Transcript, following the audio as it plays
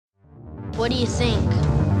What do you think?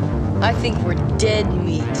 I think we're dead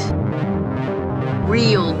meat.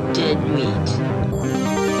 Real dead meat.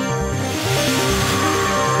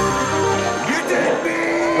 You're dead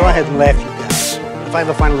meat! Go ahead and laugh, you guys. If I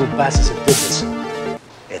ever find little bastards that did this,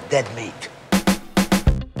 they're dead meat.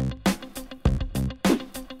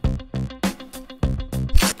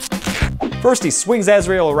 First, he swings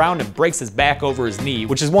Azrael around and breaks his back over his knee,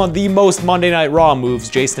 which is one of the most Monday Night Raw moves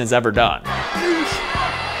Jason has ever done.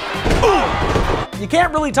 You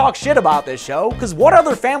can't really talk shit about this show, because what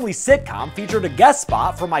other family sitcom featured a guest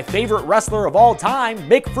spot from my favorite wrestler of all time,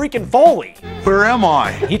 Mick freaking Foley? Where am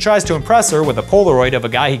I? He tries to impress her with a Polaroid of a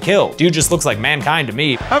guy he killed. Dude just looks like Mankind to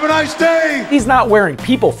me. Have a nice day! He's not wearing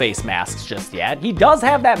people face masks just yet. He does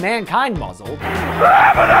have that Mankind muzzle.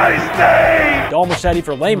 Have a nice day! Dol Machete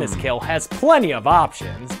for Lama's kill has plenty of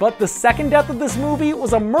options, but the second death of this movie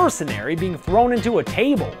was a mercenary being thrown into a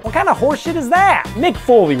table. What kind of horseshit is that? Mick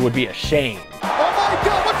Foley would be ashamed. Oh my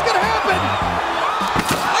god, what's gonna happen?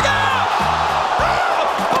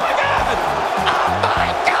 Oh my god! Oh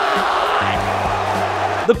my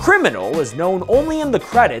god! The criminal is known only in the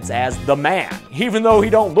credits as The Man, even though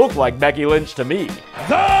he don't look like Becky Lynch to me.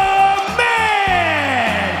 The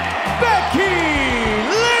Man! Becky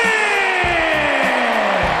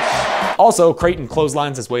Lynch! Also, Creighton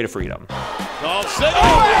clotheslines his way to freedom.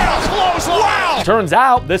 Wow! Turns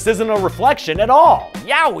out, this isn't a reflection at all.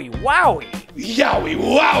 Yowie wowie. Yowie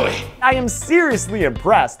wowie! I am seriously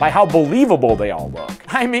impressed by how believable they all look.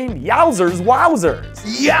 I mean, yowzers wowzers.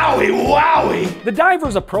 Yowie wowie! The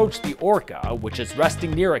divers approach the orca, which is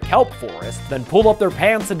resting near a kelp forest, then pull up their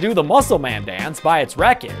pants and do the Muscle Man dance by its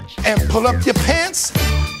wreckage. And pull up your pants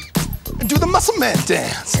and do the Muscle Man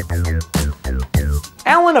dance.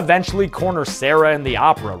 Alan eventually corners Sarah in the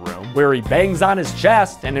opera room, where he bangs on his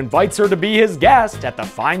chest and invites her to be his guest at the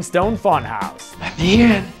Finestone Funhouse. At the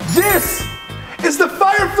end, this is the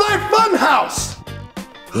Firefly Funhouse!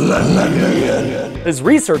 His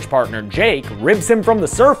research partner, Jake, ribs him from the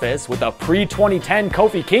surface with a pre-2010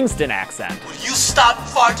 Kofi Kingston accent. You stop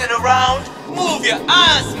farting around? Move your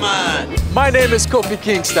ass, man! My name is Kofi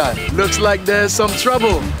Kingston. Looks like there's some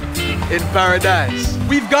trouble in paradise.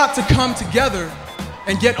 We've got to come together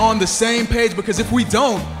and get on the same page, because if we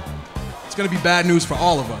don't, it's gonna be bad news for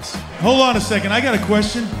all of us. Hold on a second, I got a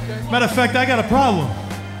question. Matter of fact, I got a problem.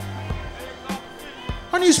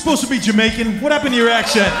 Aren't you supposed to be Jamaican? What happened to your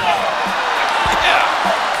accent?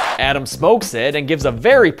 Adam smokes it and gives a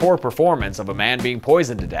very poor performance of a man being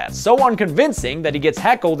poisoned to death, so unconvincing that he gets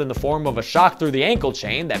heckled in the form of a shock through the ankle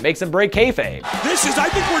chain that makes him break kayfabe. I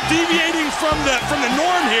think we're deviating from the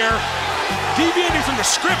norm here. Deviating from the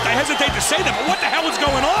script, I hesitate to say that, but what the hell is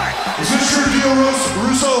going on? Is this your deal,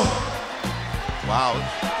 Russo? Wow.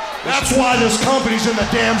 That's why this company's in the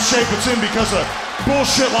damn shape it's in, because of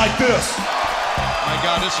bullshit like this. My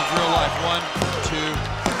God, this is real life. 1, 2, 3.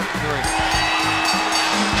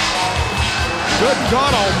 Good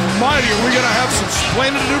God almighty, are we gonna have some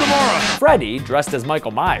explaining to do tomorrow? Freddy, dressed as Michael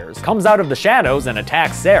Myers, comes out of the shadows and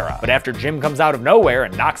attacks Sarah, but after Jim comes out of nowhere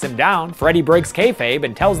and knocks him down, Freddy breaks kayfabe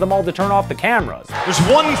and tells them all to turn off the cameras. There's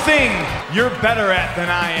one thing you're better at than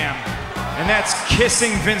I am, and that's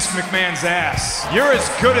kissing Vince McMahon's ass. You're as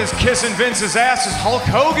good as kissing Vince's ass as Hulk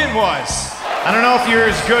Hogan was. I don't know if you're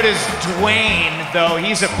as good as Dwayne, though.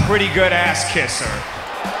 He's a pretty good ass kisser.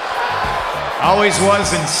 Always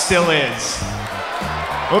was and still is.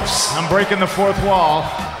 Oops, I'm breaking the fourth wall.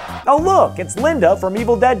 Oh look, it's Linda from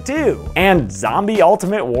Evil Dead 2. And Zombie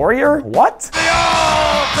Ultimate Warrior? What? The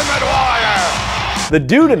Ultimate Warrior! The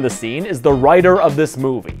dude in the scene is the writer of this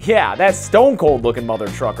movie. Yeah, that stone cold looking mother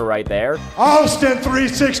trucker right there. Austin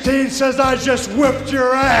 316 says I just whipped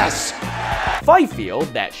your ass.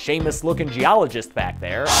 Fifield, that Seamus looking geologist back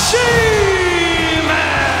there.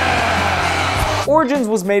 Origins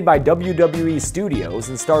was made by WWE Studios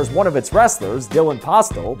and stars one of its wrestlers, Dylan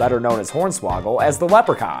Postel, better known as Hornswoggle, as the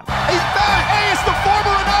Leprechaun. He's back! Hey, it's the former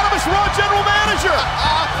anonymous Raw general manager!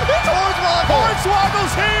 It's Hornswoggle!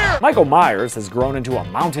 Hornswoggle's here! Michael Myers has grown into a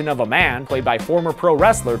mountain of a man, played by former pro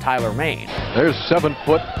wrestler Tyler Mane. There's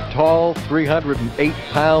 7-foot-tall,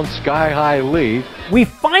 308-pound sky-high Lee. We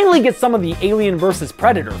finally get some of the Alien vs.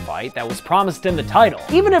 Predator fight that was promised in the title,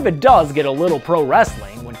 even if it does get a little pro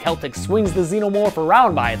wrestling when Celtic swings the xenomorph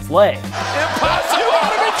around by its leg. Impossible! You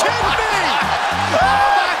gotta be kidding me!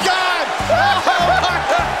 Oh my God! Oh my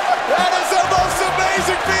God! That is the most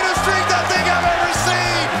amazing feat of strength I think I've ever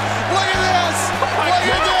seen! Look at this! Look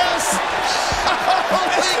at this!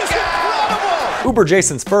 Holy cow! Uber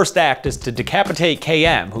Jason's first act is to decapitate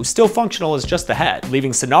KM, who's still functional as just the head,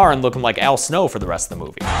 leaving Sonaran looking like Al Snow for the rest of the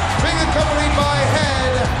movie. Being accompanied by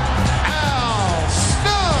head Al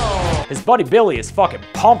Snow! His buddy Billy is fucking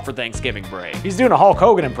pumped for Thanksgiving break. He's doing a Hulk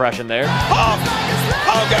Hogan impression there. Hogan!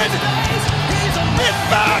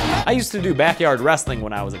 I used to do backyard wrestling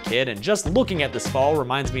when I was a kid, and just looking at this fall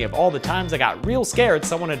reminds me of all the times I got real scared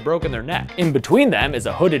someone had broken their neck. In between them is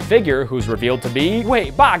a hooded figure who's revealed to be,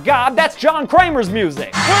 wait, by God, that's John Kramer's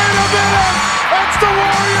music! Wait a minute! That's the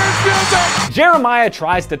Warriors music! Jeremiah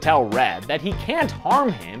tries to tell Red that he can't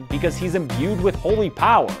harm him because he's imbued with holy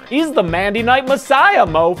power. He's the Monday Night Messiah,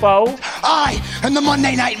 mofo! I am the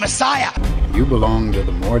Monday Night Messiah! You belong to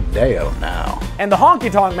the Mordeo now. And the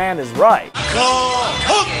Honky Tonk Man is right.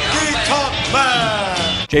 Honky Tonk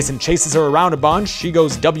Man! Jason chases her around a bunch, she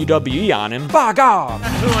goes WWE on him. By God!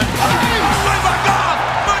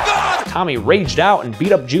 Tommy raged out and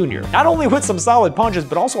beat up Junior. Not only with some solid punches,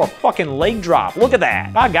 but also a fucking leg drop. Look at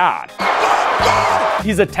that. By God.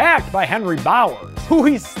 He's attacked by Henry Bowers, who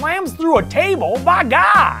he slams through a table. By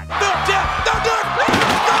God.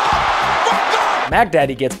 Mac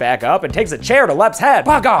Daddy gets back up and takes a chair to Lep's head.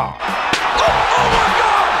 By God.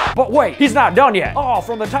 But wait, he's not done yet. Oh,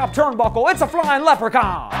 from the top turnbuckle, it's a flying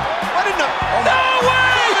leprechaun. I didn't know. No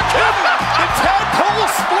way! The tadpole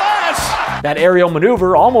splash! That aerial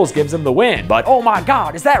maneuver almost gives him the win, but oh my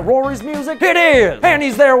God, is that Rory's music? It is! And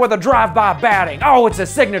he's there with a drive-by batting. Oh, it's his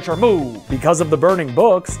signature move. Because of the burning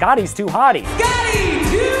book, Scotty's too hottie. Scotty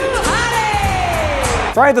too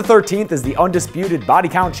hottie! Friday the 13th is the undisputed body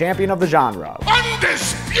count champion of the genre.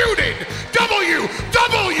 Undisputed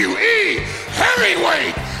WWE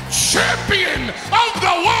Heavyweight Champion of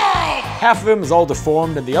the World! Half of him is all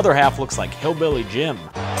deformed and the other half looks like Hillbilly Jim.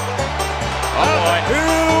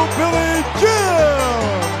 Hillbilly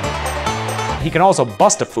Jim! He can also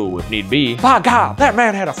bust a fool if need be. By God, that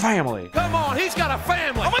man had a family. Come on, he's got a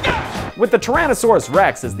family! Oh my gosh! With the Tyrannosaurus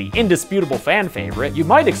Rex as the indisputable fan favorite, you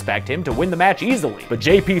might expect him to win the match easily. But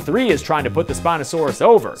JP3 is trying to put the Spinosaurus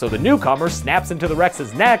over, so the newcomer snaps into the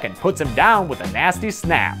Rex's neck and puts him down with a nasty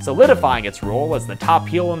snap, solidifying its role as the top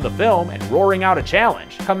heel in the film and roaring out a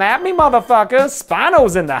challenge. Come at me, motherfucker,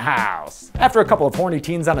 Spino's in the house! After a couple of horny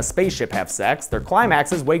teens on a spaceship have sex, their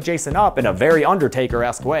climaxes wake Jason up in a very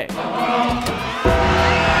Undertaker-esque way.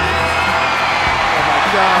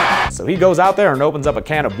 So he goes out there and opens up a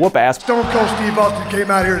can of whoop-ass. Stone Cold Steve Austin came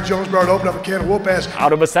out here to Jonesboro to open up a can of whoop-ass.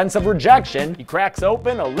 Out of a sense of rejection, he cracks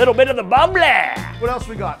open a little bit of the bubbly. What else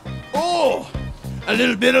we got? Oh, a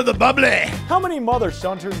little bit of the bubbly. How many mother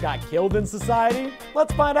shunters got killed in society?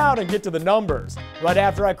 Let's find out and get to the numbers. Right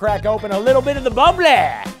after I crack open a little bit of the bubbly.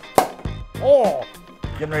 Oh.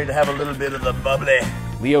 Getting ready to have a little bit of the bubbly.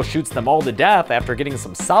 Leo shoots them all to death after getting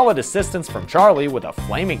some solid assistance from Charlie with a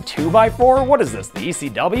flaming 2x4. What is this, the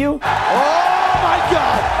ECW? Oh my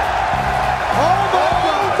God!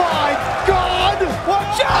 Oh my God!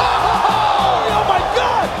 Watch out! Oh my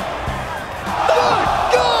God! Oh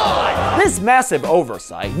God! This massive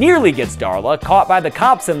oversight nearly gets Darla caught by the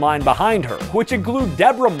cops in line behind her, which include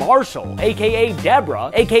Deborah Marshall, aka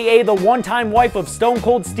Deborah, aka the one-time wife of Stone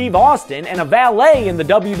Cold Steve Austin and a valet in the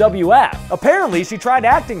WWF. Apparently, she tried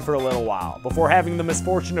acting for a little while before having the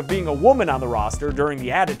misfortune of being a woman on the roster during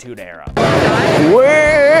the Attitude Era.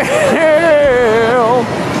 Well,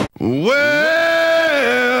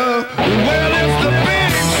 it's the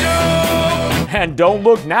big show! And don't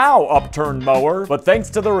look now, upturned mower, but thanks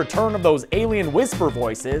to the return of those alien whisper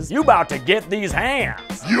voices, you about to get these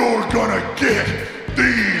hands. You're gonna get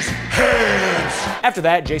these hands! After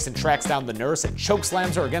that, Jason tracks down the nurse and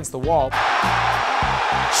chokeslams her against the wall.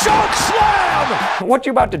 Choke slam! What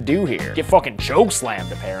you about to do here? Get fucking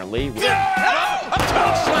chokeslammed, apparently. A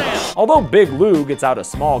choke slam! Although Big Lou gets out a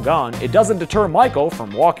small gun, it doesn't deter Michael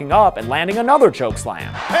from walking up and landing another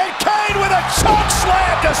chokeslam. And Kane with a choke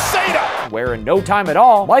slam to Cena! Where in no time at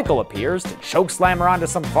all, Michael appears to chokeslam her onto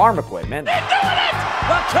some farm equipment. They're doing it!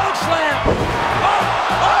 The choke slam! Oh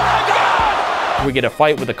my God! We get a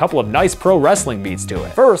fight with a couple of nice pro wrestling beats to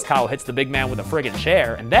it. First, Kyle hits the big man with a friggin'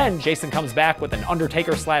 chair, and then Jason comes back with an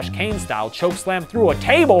Undertaker/Kane style chokeslam through a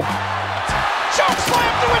table.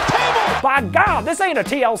 Chokeslam through a table! By God, this ain't a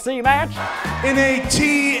TLC match. In a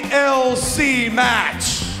TLC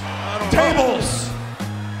match, tables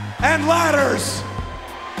and ladders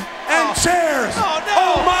and chairs. Oh no!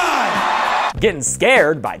 Oh my! Getting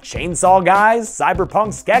scared by Chainsaw Guys,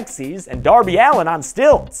 Cyberpunk Skeksis, and Darby Allin on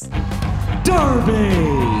stilts. Darby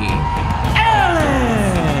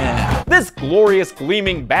Allin! This glorious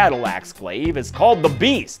gleaming battle axe glaive is called the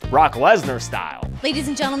Beast, Brock Lesnar style. Ladies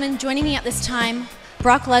and gentlemen, joining me at this time,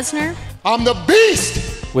 Brock Lesnar. I'm the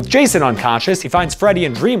Beast! With Jason unconscious, he finds Freddy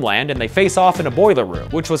in Dreamland and they face off in a boiler room,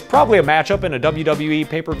 which was probably a matchup in a WWE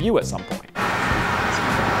pay-per-view at some point.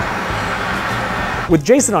 With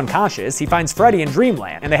Jason unconscious, he finds Freddy in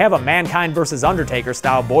Dreamland, and they have a Mankind vs. Undertaker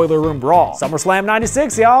style boiler room brawl. SummerSlam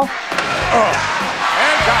 96, y'all.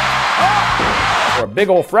 Where a big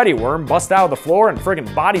old Freddy worm busts out of the floor and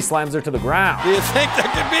friggin' body slams her to the ground. Do you think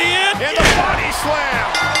that could be it? And the body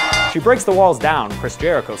slam! She breaks the walls down, Chris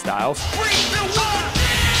Jericho style.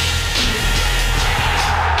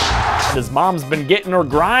 And his mom's been getting her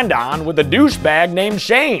grind on with a douchebag named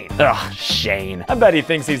Shane. Ugh, Shane. I bet he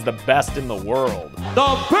thinks he's the best in the world.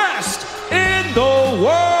 The best in the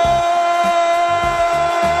world!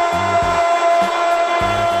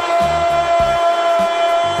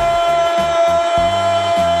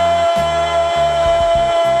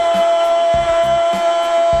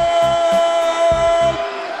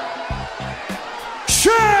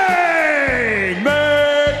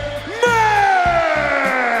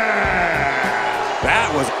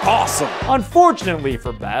 Awesome. Unfortunately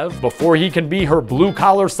for Bev, before he can be her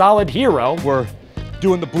blue-collar solid hero, we're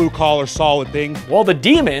doing the blue-collar solid thing. Well, the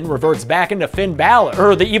demon reverts back into Finn Balor,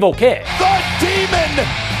 or the Evil Kid. The demon!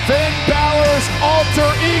 Finn Balor's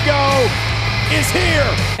alter ego is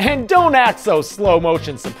here! And don't act so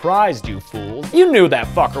slow-motion surprised, you fools. You knew that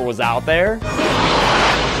fucker was out there.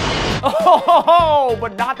 Oh,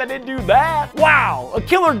 but not that it do that. Wow, a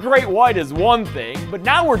killer great white is one thing, but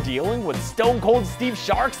now we're dealing with Stone Cold Steve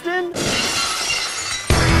Sharkston?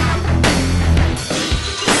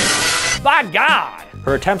 By God!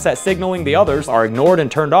 Her attempts at signaling the others are ignored and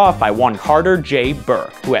turned off by one Carter J.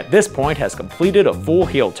 Burke, who at this point has completed a full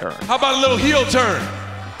heel turn. How about a little heel turn?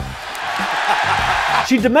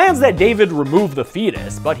 She demands that David remove the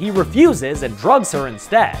fetus, but he refuses and drugs her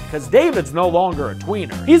instead, because David's no longer a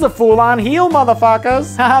tweener. He's a full-on heel,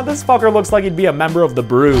 motherfuckers. Haha, this fucker looks like he'd be a member of the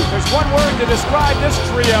Brood. There's one word to describe this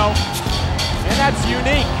trio, and that's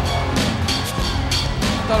unique.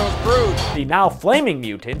 I thought it was Brood. The now flaming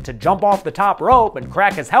mutant to jump off the top rope and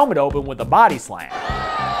crack his helmet open with a body slam.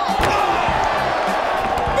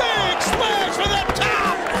 Big smash for the top!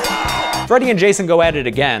 Freddy and Jason go at it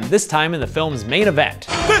again, this time in the film's main event.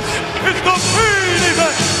 This is the main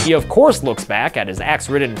event! He of course looks back at his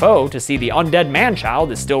axe-ridden foe to see the undead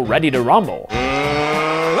man-child is still ready to rumble.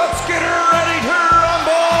 Let's get her ready to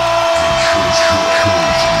rumble!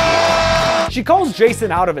 She calls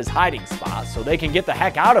Jason out of his hiding spot so they can get the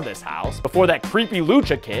heck out of this house before that creepy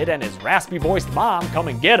Lucha kid and his raspy-voiced mom come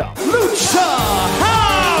and get him. Lucha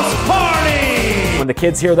House Party! When the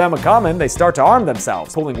kids hear them a-coming, they start to arm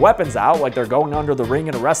themselves, pulling weapons out like they're going under the ring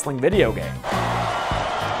in a wrestling video game.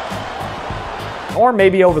 Or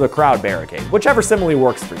maybe over the crowd barricade, whichever simile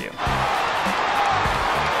works for you.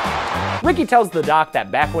 Ricky tells the doc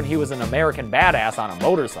that back when he was an American badass on a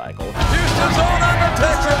motorcycle, Houston's own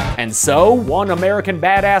Undertaker! and so, one American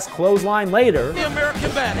badass clothesline later, The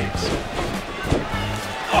American Badass.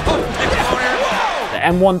 the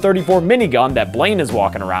M134 minigun that Blaine is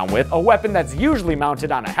walking around with, a weapon that's usually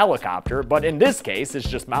mounted on a helicopter, but in this case is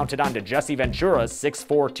just mounted onto Jesse Ventura's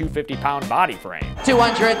 6'4", 250-pound body frame.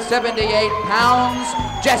 278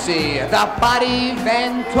 pounds, Jesse the Body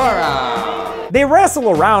Ventura. They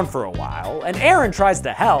wrestle around for a while, and Aaron tries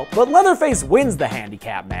to help, but Leatherface wins the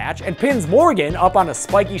handicap match and pins Morgan up on a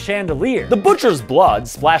spiky chandelier. The Butcher's blood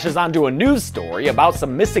splashes onto a news story about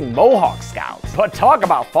some missing Mohawk scouts. But talk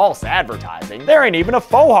about false advertising, there ain't even a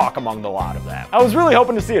faux hawk among the lot of them. I was really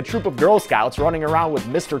hoping to see a troop of Girl Scouts running around with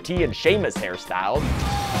Mr. T and Sheamus hairstyles.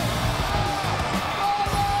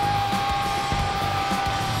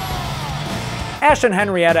 Ash and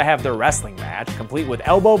Henrietta have their wrestling match, complete with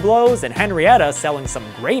elbow blows and Henrietta selling some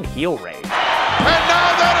great heel rage. And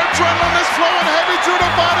now that adrenaline is flowing heavy through the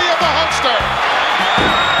body of the Huckster.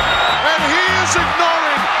 And he is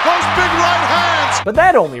ignoring those big right hands. But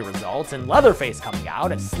that only results in Leatherface coming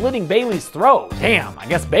out and slitting Bailey's throat. Damn, I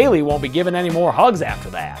guess Bailey won't be giving any more hugs after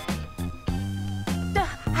that.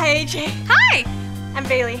 Hi, AJ. Hi, I'm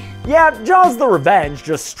Bailey. Yeah, Jaws the Revenge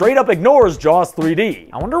just straight up ignores Jaws 3D.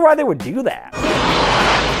 I wonder why they would do that.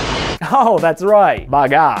 Oh, that's right, by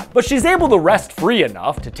God. But she's able to rest free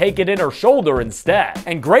enough to take it in her shoulder instead.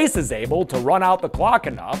 And Grace is able to run out the clock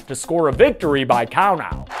enough to score a victory by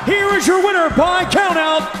countout. Here is your winner by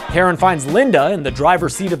countout. Karen finds Linda in the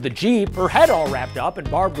driver's seat of the Jeep, her head all wrapped up in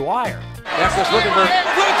barbed wire. Yes, that's looking for... What?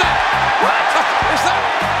 Is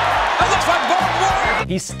that looks like barbed wire.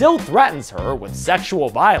 He still threatens her with sexual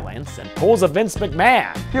violence and pulls a Vince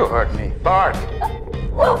McMahon. You hurt me, Bart.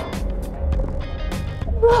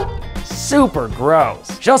 Super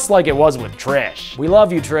gross. Just like it was with Trish. We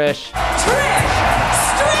love you, Trish.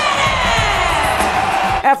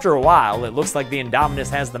 After a while, it looks like the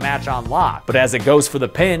Indominus has the match on lock, but as it goes for the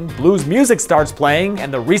pin, blues music starts playing,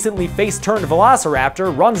 and the recently face-turned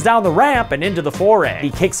Velociraptor runs down the ramp and into the foray.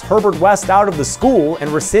 He kicks Herbert West out of the school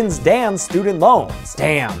and rescinds Dan's student loans.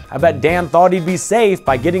 Damn, I bet Dan thought he'd be safe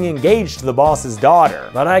by getting engaged to the boss's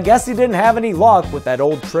daughter, but I guess he didn't have any luck with that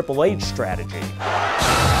old Triple H strategy.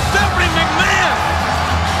 Stephanie McMahon!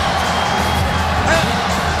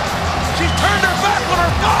 She turned her back on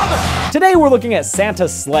her father! Today we're looking at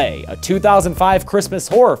Santa's Sleigh, a 2005 Christmas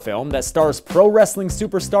horror film that stars pro wrestling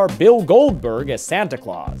superstar Bill Goldberg as Santa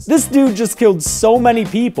Claus. This dude just killed so many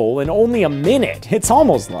people in only a minute. It's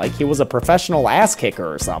almost like he was a professional ass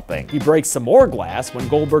kicker or something. He breaks some more glass when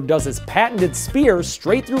Goldberg does his patented spear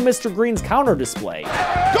straight through Mr. Green's counter display.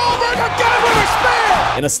 Goldberg again with a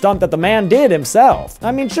spear! In a stunt that the man did himself.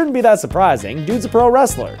 I mean, shouldn't be that surprising. Dude's a pro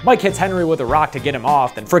wrestler. Mike hits Henry with a rock to get him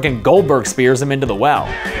off, then frickin' Goldberg spears him into the well.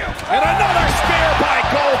 And another spear by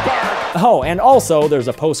Goldberg! Oh, and also there's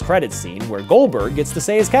a post-credits scene where Goldberg gets to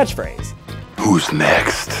say his catchphrase. Who's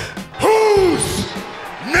next? Who's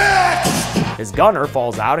next? His gunner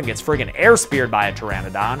falls out and gets friggin' air speared by a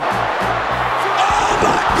pteranodon. Oh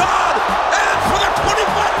my God! And for the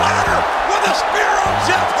 20-foot ladder with a spear on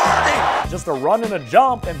Jeff Hardy! Just a run and a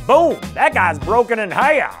jump, and boom! That guy's broken in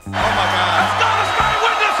half. Oh my God! As God is my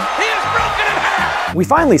witness, he is broken in half! We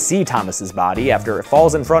finally see Thomas's body after it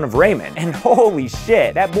falls in front of Raymond, and holy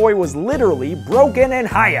shit, that boy was literally broken in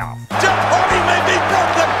half. Jeff Hardy may be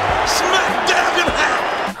broken, smack dab in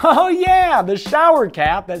half! Oh yeah, the shower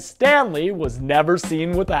cap that Stanley was never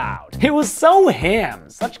seen without. It was so him,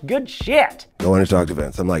 such good shit. Going to talk to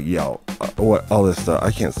Vince, I'm like, yo, what, all this stuff,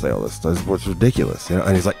 I can't say all this stuff, it's ridiculous, you know?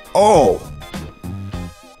 And he's like, oh,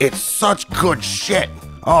 it's such good shit.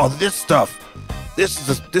 Oh, this stuff. This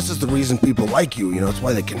is the reason people like you, you know, it's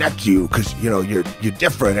why they connect to you, because, you know, you're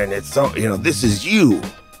different, and it's so, you know, this is you.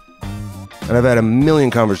 And I've had a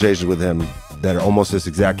million conversations with him that are almost this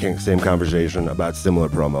exact same conversation about similar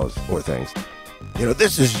promos or things. You know,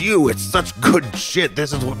 this is you, it's such good shit,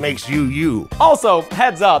 this is what makes you you. Also,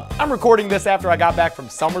 heads up, I'm recording this after I got back from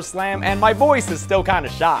SummerSlam, and my voice is still kinda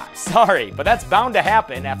shot. Sorry, but that's bound to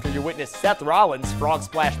happen after you witness Seth Rollins frog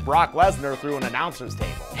splash Brock Lesnar through an announcer's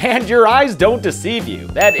table. And your eyes don't deceive you.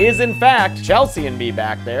 That is, in fact, Chelsea and me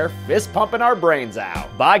back there, fist pumping our brains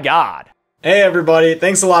out. By God. Hey everybody,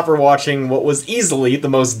 thanks a lot for watching what was easily the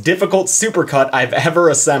most difficult supercut I've ever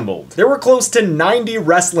assembled. There were close to 90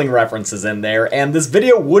 wrestling references in there, and this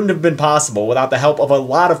video wouldn't have been possible without the help of a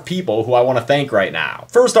lot of people who I want to thank right now.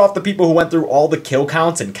 First off, the people who went through all the kill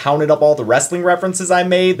counts and counted up all the wrestling references I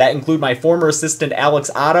made, that include my former assistant Alex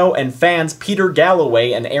Otto and fans Peter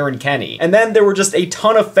Galloway and Aaron Kenny. And then there were just a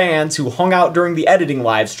ton of fans who hung out during the editing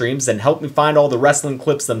live streams and helped me find all the wrestling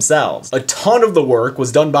clips themselves. A ton of the work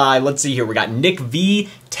was done by, let's see here, we got Nick V,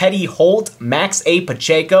 Teddy Holt, Max A.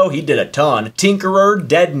 Pacheco, he did a ton, Tinkerer,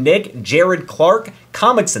 Dead Nick, Jared Clark,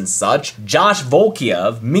 Comics and Such, Josh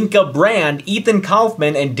Volkiev, Minka Brand, Ethan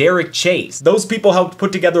Kaufman, and Derek Chase. Those people helped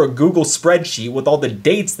put together a Google spreadsheet with all the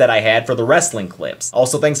dates that I had for the wrestling clips.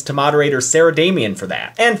 Also thanks to moderator Sarah Damian for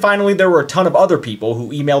that. And finally, there were a ton of other people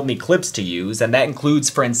who emailed me clips to use, and that includes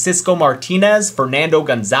Francisco Martinez, Fernando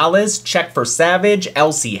Gonzalez, Check for Savage,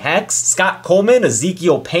 Elsie Hex, Scott Coleman,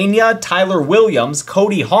 Ezekiel Pena, Tyler Williams,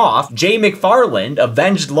 Cody Hoff, Jay McFarland,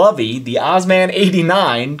 Avenged Lovey, the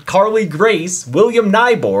Ozman89, Carly Grace, William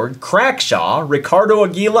Nyborg, Crackshaw, Ricardo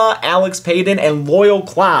Aguila, Alex Payton, and Loyal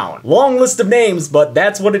Clown. Long list of names, but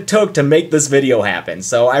that's what it took to make this video happen,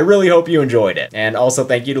 so I really hope you enjoyed it. And also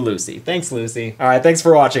thank you to Lucy. Thanks, Lucy. Alright, thanks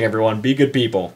for watching, everyone. Be good people.